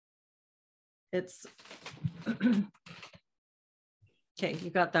It's okay. You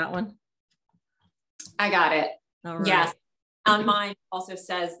got that one? I got it. All right. Yes. On mine also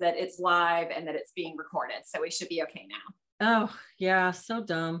says that it's live and that it's being recorded. So we should be okay now. Oh yeah. So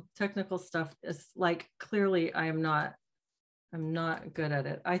dumb. Technical stuff is like, clearly I'm not good at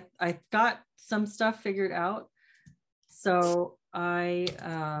it. I got some stuff figured out. So I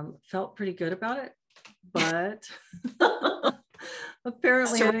felt pretty good about it, but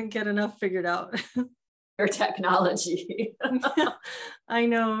apparently I didn't get enough figured out. Your technology. I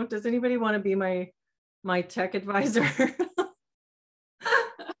know. Does anybody want to be my tech advisor?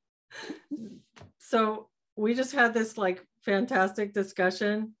 So we just had this like fantastic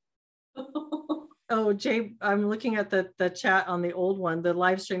discussion. Oh, Jay, I'm looking at the chat on the old one, the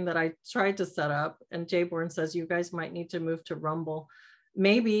live stream that I tried to set up, and Jay Bourne says you guys might need to move to Rumble.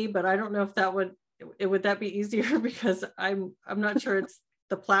 Maybe, but I don't know if that would that be easier, because I'm not sure it's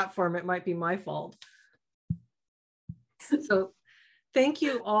the platform. It might be my fault. So thank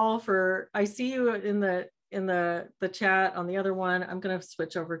you all for, I see you in the chat on the other one. I'm going to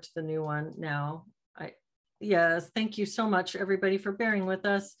switch over to the new one now. Yes, thank you so much everybody for bearing with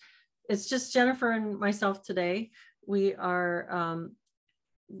us. It's just Jennifer and myself today. We are,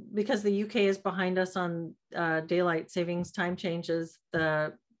 because the UK is behind us on daylight savings time changes,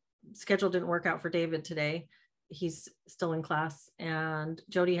 the schedule didn't work out for David today. He's still in class, and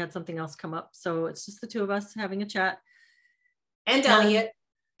Jody had something else come up. So it's just the two of us having a chat. And Elliot.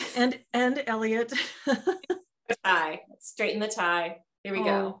 And Elliot. Tie. Straighten the tie. Here we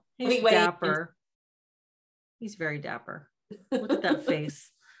go. He's dapper. He's very dapper. Look at that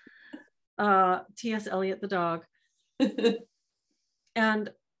face. T.S. Eliot the dog. And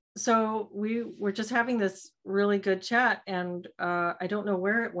so we were just having this really good chat, and I don't know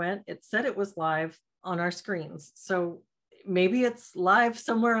where it went. It said it was live on our screens. So maybe it's live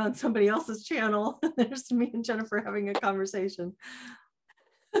somewhere on somebody else's channel. There's me and Jennifer having a conversation.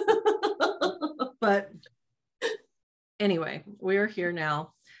 But anyway, we're here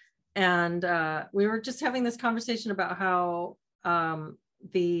now. And we were just having this conversation about how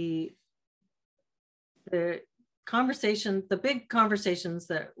the conversation, the big conversations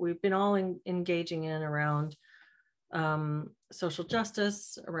that we've been all engaging in around social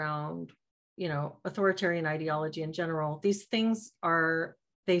justice, around, you know, authoritarian ideology in general, these things are,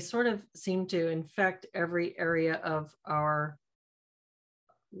 they sort of seem to infect every area of our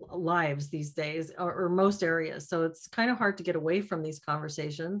lives these days, or most areas. So it's kind of hard to get away from these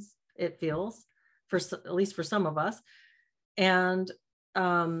conversations, it feels, for at least for some of us. And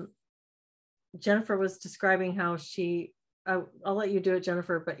Jennifer was describing how she, I'll let you do it,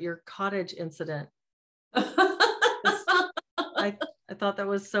 Jennifer, but your cottage incident. I thought that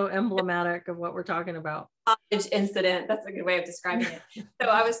was so emblematic of what we're talking about. Cottage incident, that's a good way of describing it. So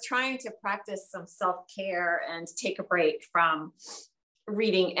I was trying to practice some self-care and take a break from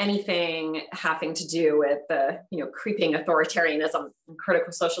reading anything having to do with the, you know, creeping authoritarianism and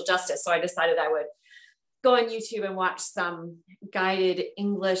critical social justice. So I decided I would go on YouTube and watch some guided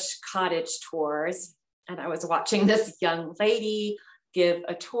English cottage tours. And I was watching this young lady give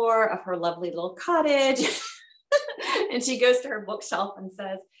a tour of her lovely little cottage. And she goes to her bookshelf and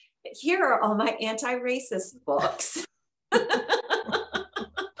says, "Here are all my anti-racist books."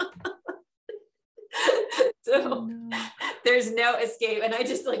 So there's no escape. And I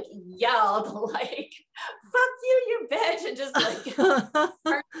just like yelled like, "Fuck you, you bitch." And just like,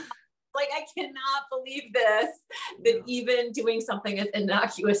 like, I cannot believe this, that even doing something as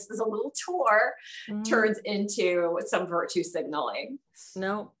innocuous as a little tour turns into some virtue signaling.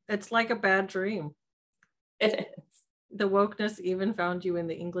 No, it's like a bad dream. It is. The wokeness even found you in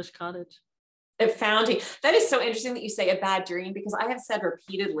the English cottage. It found you. That is so interesting that you say a bad dream, because I have said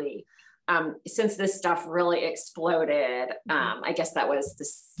repeatedly, since this stuff really exploded, I guess that was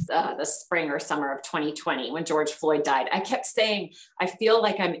the spring or summer of 2020 when George Floyd died, I kept saying, I feel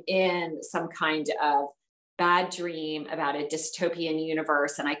like I'm in some kind of bad dream about a dystopian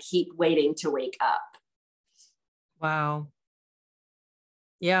universe, and I keep waiting to wake up. Wow.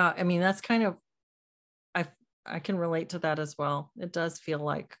 Yeah, I mean, that's kind of, I can relate to that as well. It does feel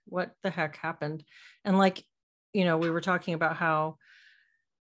like, what the heck happened? And like, you know, we were talking about how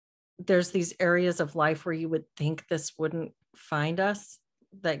there's these areas of life where you would think this wouldn't find us,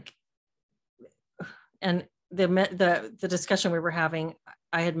 like, and the discussion we were having,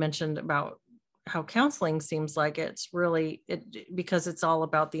 I had mentioned about how counseling seems like it's really, because it's all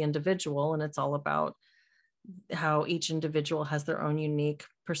about the individual, and it's all about how each individual has their own unique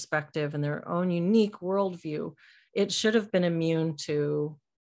perspective and their own unique worldview. It should have been immune to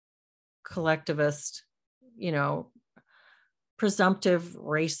collectivist, you know, presumptive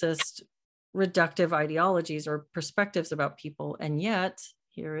racist reductive ideologies or perspectives about people. And yet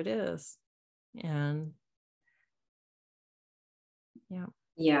here it is. And yeah.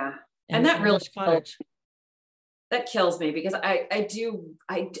 Yeah. And that really Cottage. That kills me, because I do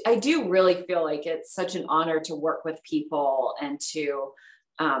really feel like it's such an honor to work with people and to,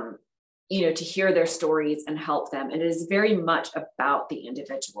 to hear their stories and help them. And it is very much about the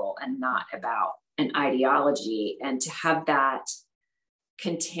individual and not about an ideology. And to have that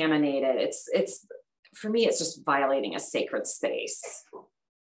contaminated, it's for me, it's just violating a sacred space.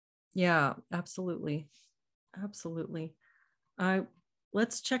 Yeah, absolutely. Absolutely.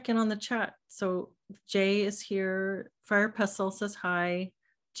 Let's check in on the chat. So Jay is here. Friar Pestle says hi.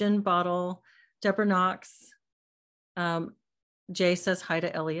 Gin Bottle, Deborah Knox. Jay says hi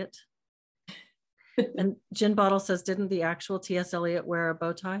to Elliot. And Gin Bottle says, didn't the actual T.S. Eliot wear a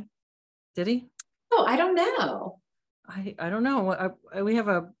bow tie? Did he? Oh, I don't know. I don't know. We have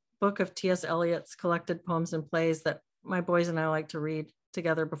a book of T.S. Eliot's collected poems and plays that my boys and I like to read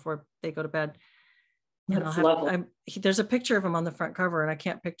together before they go to bed. And That's lovely. There's a picture of him on the front cover, and I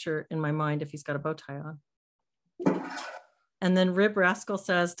can't picture in my mind if he's got a bow tie on. And then Rib Rascal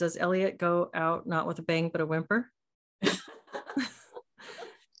says, does Eliot go out not with a bang but a whimper?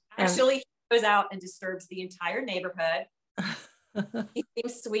 Actually, he goes out and disturbs the entire neighborhood. He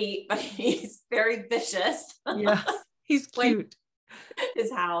seems sweet, but he's very vicious. Yeah, he's cute.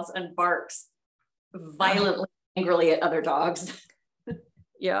 His house and barks violently, angrily at other dogs.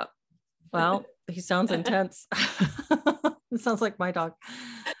 Yeah. Well, he sounds intense. It sounds like my dog.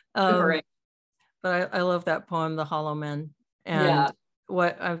 But I love that poem, The Hollow Men. And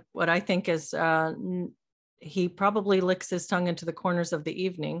what I think is he probably licks his tongue into the corners of the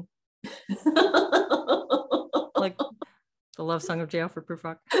evening. Like the love song of J. Alfred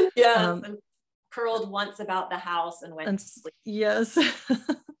Prufrock. Yes. And curled once about the house and went to sleep. Yes.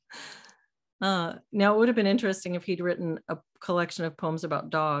 Now it would have been interesting if he'd written a collection of poems about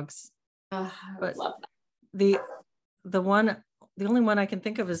dogs. I would love that. The only one I can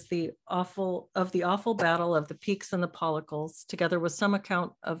think of is the awful battle of the Peaks and the Pollicles, together with some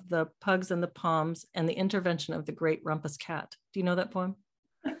account of the pugs and the palms and the intervention of the great Rumpus cat. Do you know that poem?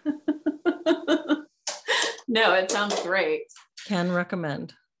 No, it sounds great. Can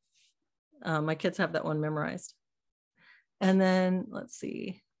recommend. My kids have that one memorized. And then let's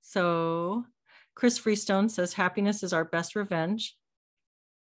see. So Chris Freestone says, happiness is our best revenge.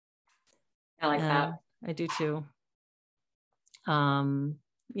 I like that. I do too.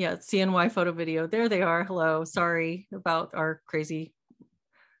 Yeah, CNY photo video. There they are. Hello. Sorry about our crazy.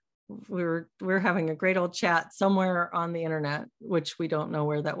 We're having a great old chat somewhere on the internet, which we don't know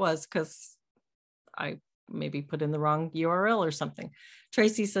where that was because I maybe put in the wrong URL or something.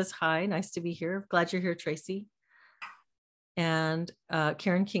 Tracy says hi. Nice to be here. Glad you're here, Tracy. And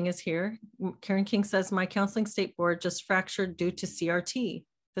Karen King is here. Karen King says, my counseling state board just fractured due to CRT.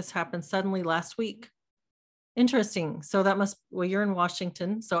 This happened suddenly last week. Interesting. So that you're in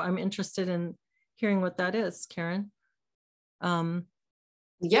Washington. So I'm interested in hearing what that is, Karen. Yeah,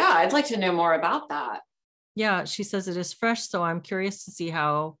 I'd like to know more about that. Yeah, she says it is fresh. So I'm curious to see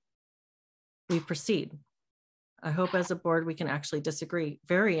how we proceed. I hope as a board, we can actually disagree.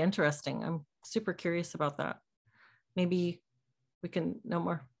 Very interesting. I'm super curious about that. Maybe we can know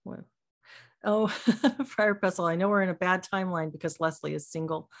more. Oh, Friar Pestle, I know we're in a bad timeline because Leslie is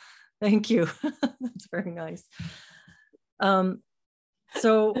single. Thank you. That's very nice.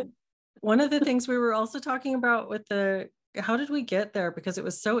 So one of the things we were also talking about with how did we get there? Because it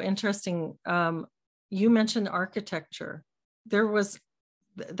was so interesting. You mentioned architecture.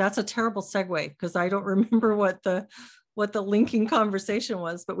 That's a terrible segue because I don't remember what the linking conversation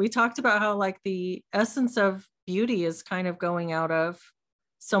was, but we talked about how like the essence of beauty is kind of going out of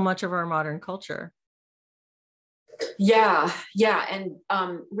so much of our modern culture. Yeah. And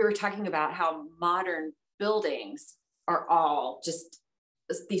we were talking about how modern buildings are all just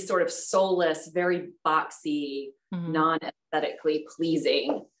these sort of soulless, very boxy, non-aesthetically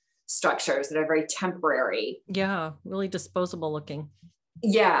pleasing structures that are very temporary. Yeah, really disposable looking.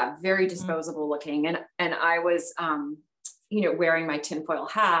 Yeah, very disposable looking. And I was, wearing my tinfoil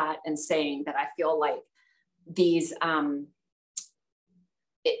hat and saying that I feel like these,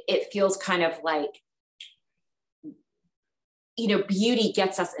 it feels kind of like, beauty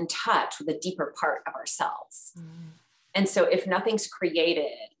gets us in touch with a deeper part of ourselves. And so if nothing's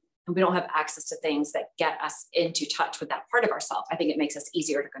created and we don't have access to things that get us into touch with that part of ourselves, I think it makes us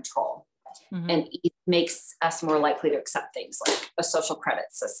easier to control. And it makes us more likely to accept things like a social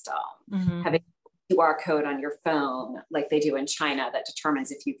credit system, having a QR code on your phone, like they do in China, that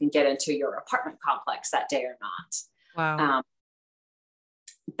determines if you can get into your apartment complex that day or not. Wow.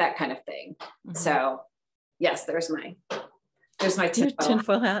 that kind of thing. So yes, there's my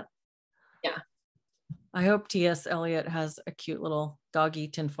tinfoil hat. Yeah. I hope T.S. Eliot has a cute little doggy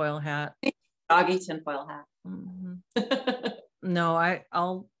tinfoil hat. Doggy tinfoil hat. No,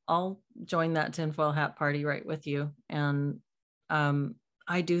 I'll join that tinfoil hat party right with you. And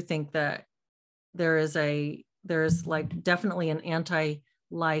I do think that there is like definitely an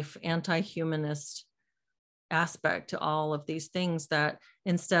anti-life, anti-humanist aspect to all of these things, that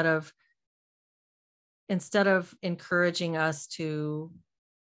instead of encouraging us to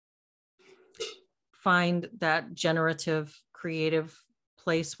find that generative, creative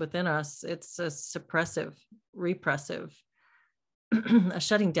place within us, it's a suppressive, repressive, a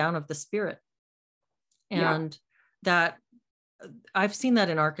shutting down of the spirit. And that I've seen that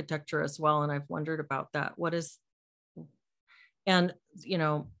in architecture as well. And I've wondered about that. And,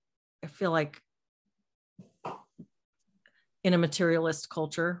 I feel like in a materialist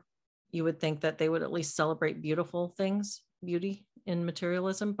culture, you would think that they would at least celebrate beautiful things, beauty in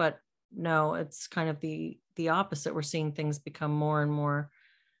materialism, but no, it's kind of the opposite. We're seeing things become more and more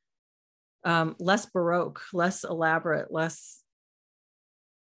less Baroque, less elaborate, less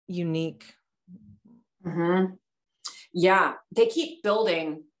unique. Yeah, they keep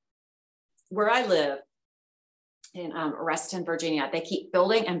building where I live in Reston, Virginia. They keep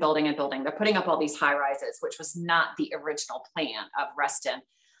building and building and building. They're putting up all these high rises, which was not the original plan of Reston.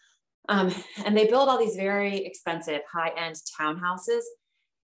 And they build all these very expensive high-end townhouses.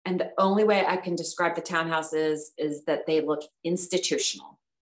 And the only way I can describe the townhouses is that they look institutional.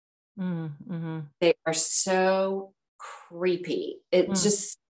 They are so creepy. It's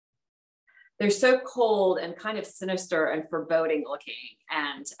just, they're so cold and kind of sinister and foreboding looking.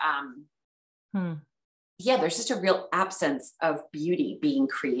 And yeah, there's just a real absence of beauty being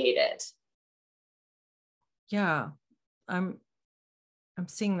created. Yeah, I'm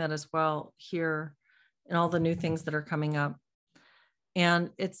seeing that as well here in all the new things that are coming up.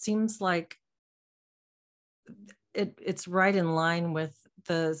 And it seems like it's right in line with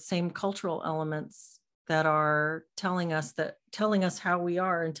the same cultural elements that are telling us how we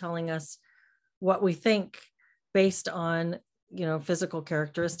are and telling us what we think based on, physical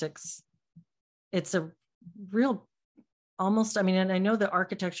characteristics. It's a real almost, and I know the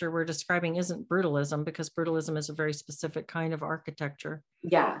architecture we're describing isn't brutalism, because brutalism is a very specific kind of architecture.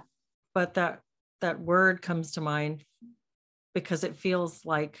 Yeah. But that word comes to mind because it feels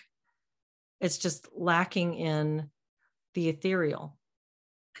like it's just lacking in the ethereal.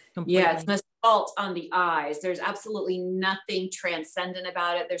 Completely. Yeah, it's an assault on the eyes. There's absolutely nothing transcendent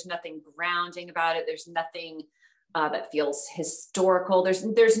about it. There's nothing grounding about it. There's nothing that feels historical.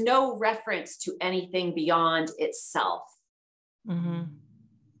 There's no reference to anything beyond itself.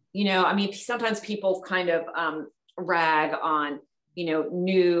 Sometimes people kind of rag on,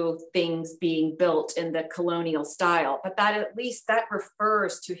 new things being built in the colonial style, but that at least that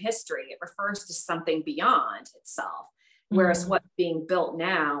refers to history. It refers to something beyond itself. Whereas what's being built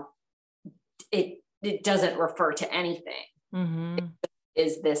now, it doesn't refer to anything. It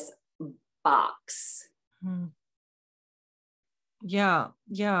is this box. Yeah.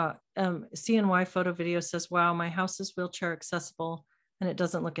 CNY Photo Video says, wow, my house is wheelchair accessible and it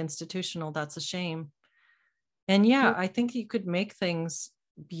doesn't look institutional. That's a shame. And yeah, I think you could make things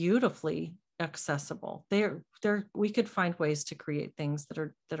beautifully accessible. We could find ways to create things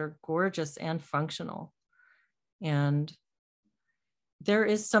that are gorgeous and functional. And there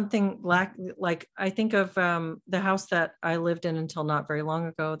is something like I think of the house that I lived in until not very long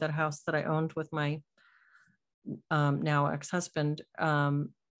ago, that house that I owned with my now ex-husband. And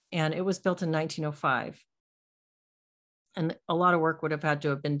it was built in 1905. And a lot of work would have had to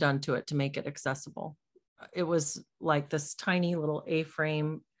have been done to it to make it accessible. It was like this tiny little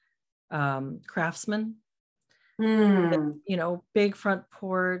A-frame craftsman. With, big front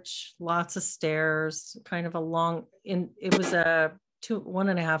porch, lots of stairs, kind of it was a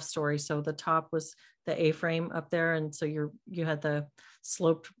 1.5 story. So the top was the A-frame up there. And so you had the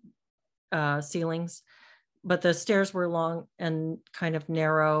sloped ceilings, but the stairs were long and kind of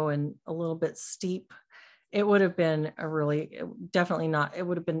narrow and a little bit steep. It would have been it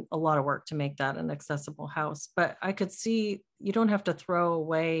would have been a lot of work to make that an accessible house. But I could see you don't have to throw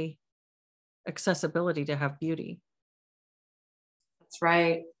away accessibility to have beauty. That's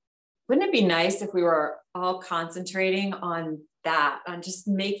right. Wouldn't it be nice if we were all concentrating on that, on just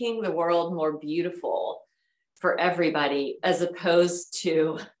making the world more beautiful for everybody, as opposed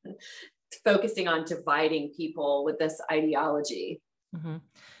to focusing on dividing people with this ideology?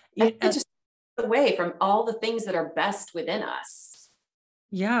 It just away from all the things that are best within us.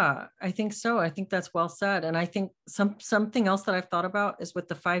 Yeah, I think so. I think that's well said. And I think something else that I've thought about is with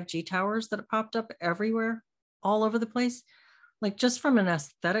the 5G towers that popped up everywhere, all over the place. Like just from an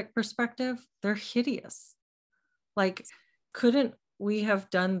aesthetic perspective, they're hideous. Like, couldn't we have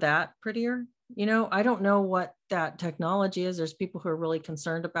done that prettier? I don't know what that technology is. There's people who are really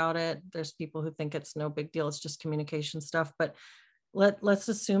concerned about it. There's people who think it's no big deal. It's just communication stuff. But let's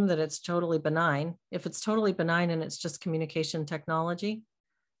assume that it's totally benign. If it's totally benign and it's just communication technology,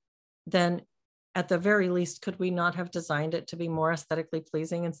 then at the very least, could we not have designed it to be more aesthetically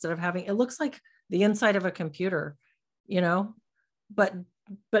pleasing instead of having, it looks like the inside of a computer,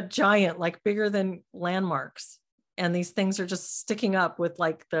 but giant, like bigger than landmarks. And these things are just sticking up with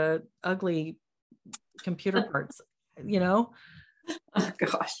like the ugly computer parts, Oh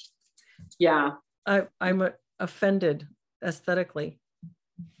gosh. Yeah. I'm offended aesthetically.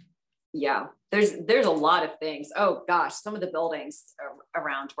 Yeah, there's a lot of things. Oh gosh, some of the buildings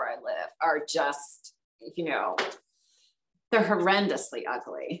around where I live are just, they're horrendously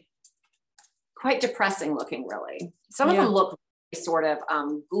ugly, quite depressing looking, really. Some of them look sort of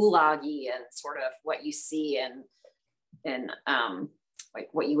gulaggy and sort of what you see in like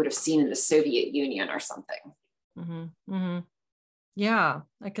what you would have seen in the Soviet Union or something. Mm-hmm. Mm-hmm. Yeah,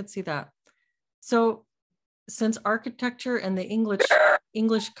 I could see that. So since architecture and the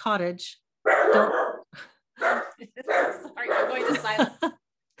English cottage don't sorry, I'm going to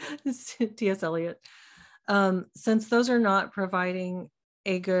silence. T.S. Eliot. Since those are not providing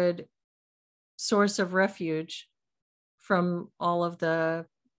a good source of refuge from all of the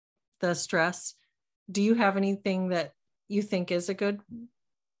stress, do you have anything that you think is a good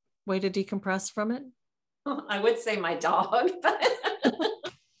way to decompress from it? I would say my dog, but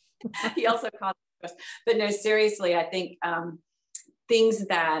he also causes stress. But no, seriously, I think things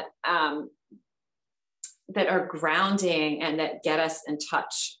that that are grounding and that get us in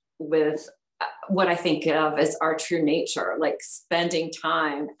touch with what I think of as our true nature, like spending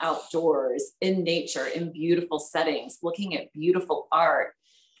time outdoors in nature, in beautiful settings, looking at beautiful art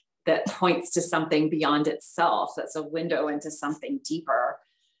that points to something beyond itself, that's a window into something deeper.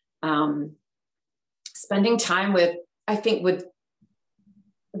 Spending time with, I think,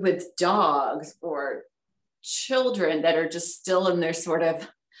 with dogs or children that are just still in their sort of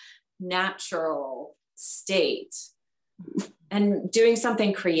natural state, and doing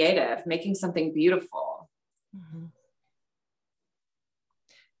something creative, making something beautiful. Mm-hmm.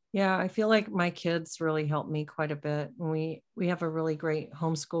 Yeah, I feel like my kids really help me quite a bit. We have a really great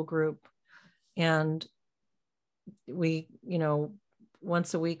homeschool group, and we,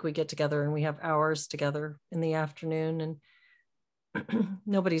 once a week we get together and we have hours together in the afternoon, and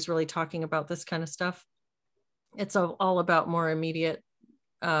nobody's really talking about this kind of stuff. It's all about more immediate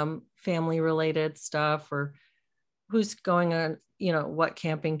family related stuff, or who's going on, what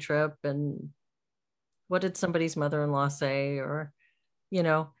camping trip, and what did somebody's mother-in-law say, or,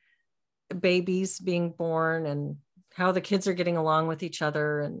 babies being born and how the kids are getting along with each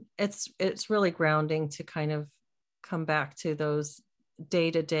other. And it's really grounding to kind of come back to those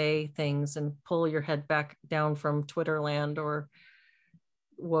day-to-day things and pull your head back down from Twitter land or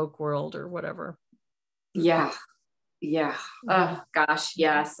woke world or whatever. Yeah. Oh gosh,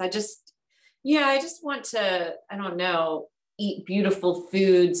 yes. I just want to, I don't know, eat beautiful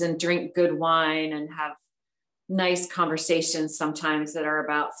foods and drink good wine and have nice conversations sometimes that are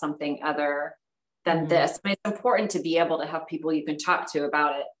about something other than this. I mean, it's important to be able to have people you can talk to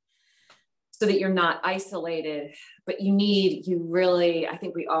about it so that you're not isolated, but I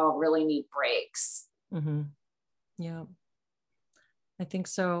think we all really need breaks. Mm-hmm. Yeah, I think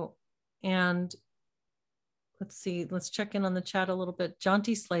so. And let's see, let's check in on the chat a little bit.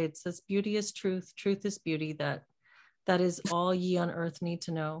 Jaunty Slade says, beauty is truth, truth is beauty, that is all ye on earth need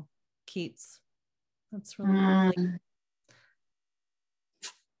to know. Keats. That's really lovely.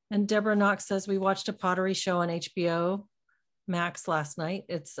 And Deborah Knox says, we watched a pottery show on HBO Max last night.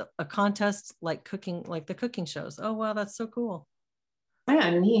 It's a contest like cooking, like the cooking shows. Oh, wow, that's so cool.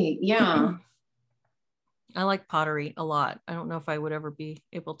 Yeah, neat. Yeah. I like pottery a lot. I don't know if I would ever be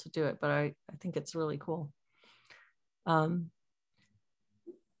able to do it, but I think it's really cool. William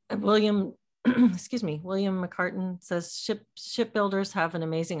McCartan says, shipbuilders have an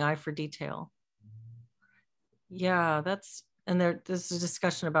amazing eye for detail. Yeah, there's a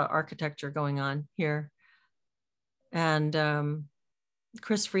discussion about architecture going on here. And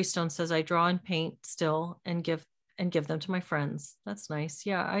Chris Freestone says, I draw and paint still and give them to my friends. That's nice.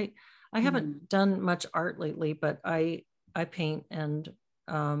 Yeah, I haven't done much art lately, but I paint and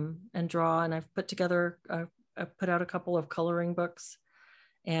draw, and I've put out a couple of coloring books,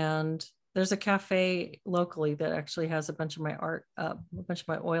 and there's a cafe locally that actually has a bunch of my art up, a bunch of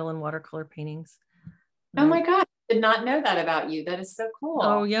my oil and watercolor paintings. Oh my God, I did not know that about you. That is so cool.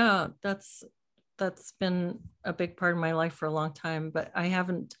 Oh yeah, that's been a big part of my life for a long time, but I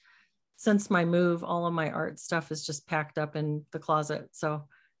haven't, since my move, all of my art stuff is just packed up in the closet. So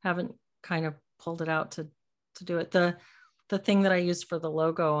haven't kind of pulled it out to do it. The thing that I used for the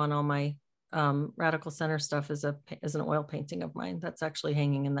logo on all my Radical Center stuff is an oil painting of mine that's actually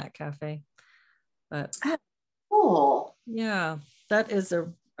hanging in that cafe. But cool. Yeah, that is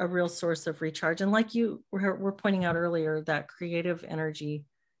a real source of recharge. And like you were pointing out earlier, that creative energy,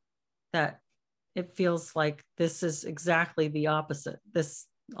 that it feels like this is exactly the opposite.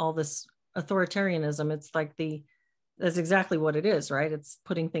 All this authoritarianism, it's like that's exactly what it is, right? It's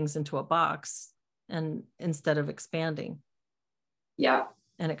putting things into a box and instead of expanding. Yeah.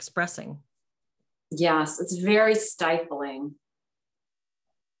 And expressing. Yes, it's very stifling.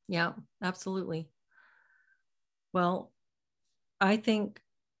 Yeah, absolutely. Well, I think,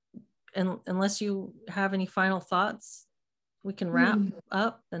 unless you have any final thoughts, we can wrap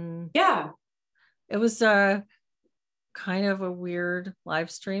up. And yeah, it was kind of a weird live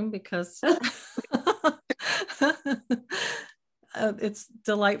stream because it's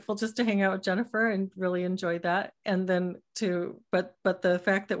delightful just to hang out with Jennifer and really enjoy that. And then but the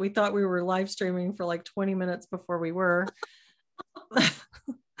fact that we thought we were live streaming for like 20 minutes before we were.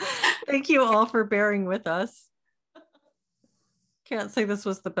 Thank you all for bearing with us. Can't say this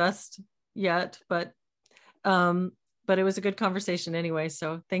was the best yet, but it was a good conversation anyway.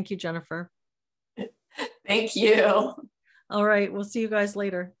 So thank you, Jennifer. Thank you. All right, we'll see you guys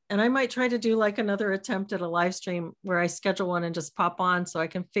later. And I might try to do like another attempt at a live stream where I schedule one and just pop on so I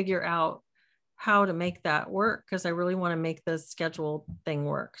can figure out how to make that work, because I really want to make the schedule thing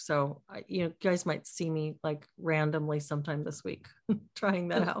work. So you guys might see me like randomly sometime this week trying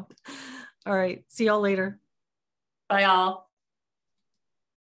that out. All right, see y'all later. Bye, all.